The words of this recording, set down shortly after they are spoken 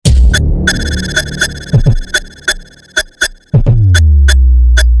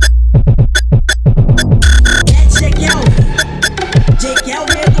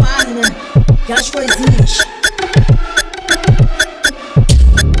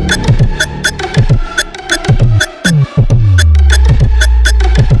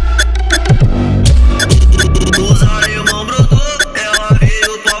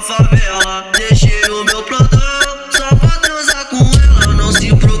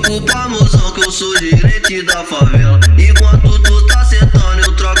gerente da favela. Enquanto tu tá sentando,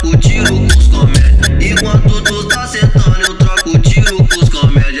 eu troco tiro com os comédia. Enquanto tu tá sentando, eu troco tiro com os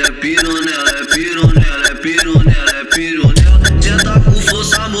comédia. É piro nela, é piro nela, é piro nela, é piro nela. Senta com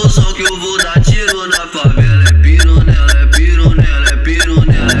força, moção, que eu vou dar tiro na favela. É piro nela, é piro nela, é piro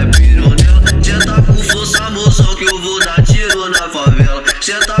nela, é piro nela. Senta com força, moção, que eu vou dar tiro na favela.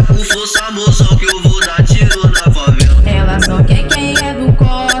 Senta com força, moção, que eu vou dar tiro na favela. Ela só quer quem é do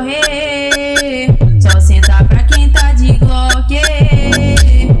corre, só senta pra quem tá de Glock.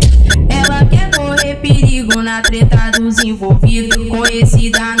 Ela quer correr perigo na treta dos envolvidos.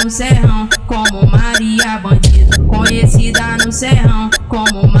 Conhecida no serrão como Maria Bandido. Conhecida no serrão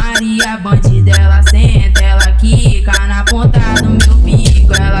como Maria Bandida. Ela senta, ela quica na ponta do meu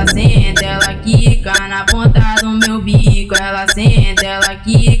bico. Ela senta, ela quica na ponta do meu bico. Ela senta, ela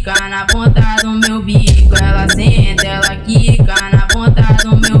quica na ponta do meu bico. Ela senta, ela quica na ponta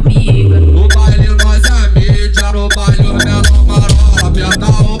do meu bico. No baile nós é mídia, no baile o menor marola, aperta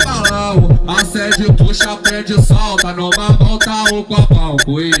o balão. Acende, puxa, prende, solta. Numa mão tá o copão,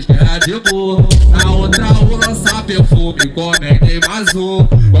 com uísque é de burro. Na outra o lança perfume, comentei mais um.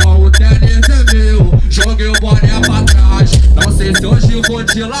 Com o tênis é meu, joguei o boné pra trás. Não sei se hoje vou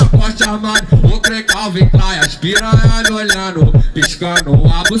de Lacoste armado ou Kelvyn, as piranha me olhando, piscando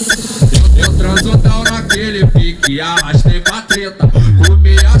a buceta. Eu transo tão naquele pique, arrastei pra treta.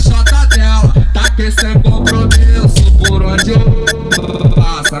 Comi a chota dela, taquei sem compromisso. Por onde eu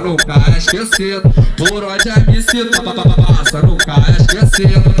passa, nunca é esquecido. Por onde é me cita, passa, nunca é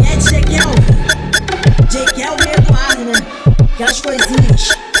esquecido. É de Kelvyn e Eduardo, né? Aquelas coisinhas.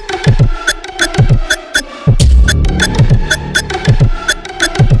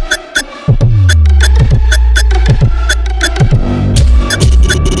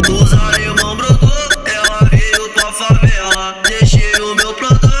 Os alemão brotou, ela veio pra favela. Deixei o meu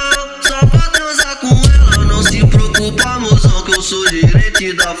plantão só pra transar com ela. Não se preocupa, mozão, que eu sou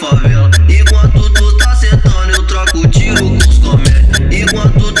gerente da favela. Enquanto tu tá sentando, eu troco tiro com os comédia.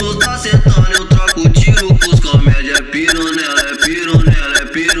 Enquanto tu tá sentando, eu troco tiro com os comédia. É piro nela, é piro nela, é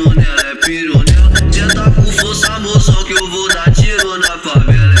piro nela, é piro nela. Senta com força, moção, que eu vou dar tiro na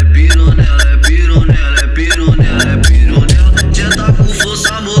favela. É piro nela, é piro nela, é piro nela, é piro nela. Senta com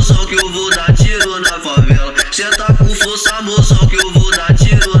força, moção, que eu vou dar tiro na favela. Senta com força, moção, que eu vou dar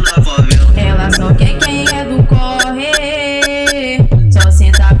tiro na favela. Ela só quer quem é do corre, só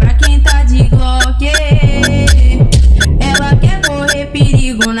senta pra quem tá de Glock. Ela quer correr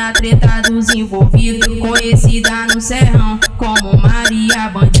perigo na treta dos envolvidos. Conhecida no serrão como Maria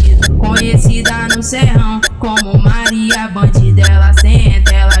Bandido. Conhecida no serrão como Maria Bandida. Ela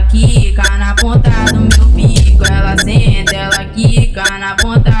senta, ela quica na ponta do meu bico. Ela senta, ela quica na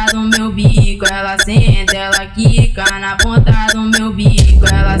ponta do meu bico. Ela senta, ela quica na ponta do meu bico.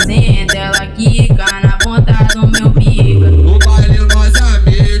 Ela senta, ela quica na ponta do meu bico. No baile nós é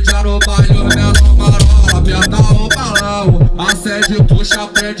mídia, no baile o menor marola, aperta o balão. Acende, puxa,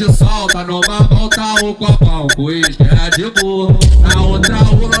 prende, solta. Numa mão tá o copão, com uísque é de burro. Na outra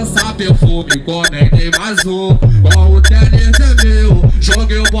o lança perfume, comentei mais um. Com o tênis é meu,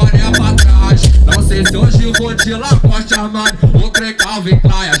 joguei o boné pra trás. Não sei se hoje vou de Lacoste armado ou Kelvyn,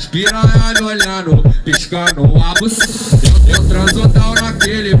 as piranha me olhando, piscando a buceta. Eu transo tão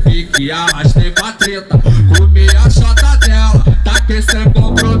naquele pique, arrastei pra treta. Comi a chota dela, taquei sem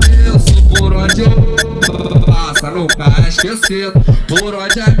compromisso. Por onde eu passa, nunca é esquecido. Por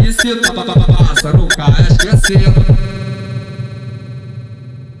onde é me cita, passa, nunca é esquecido.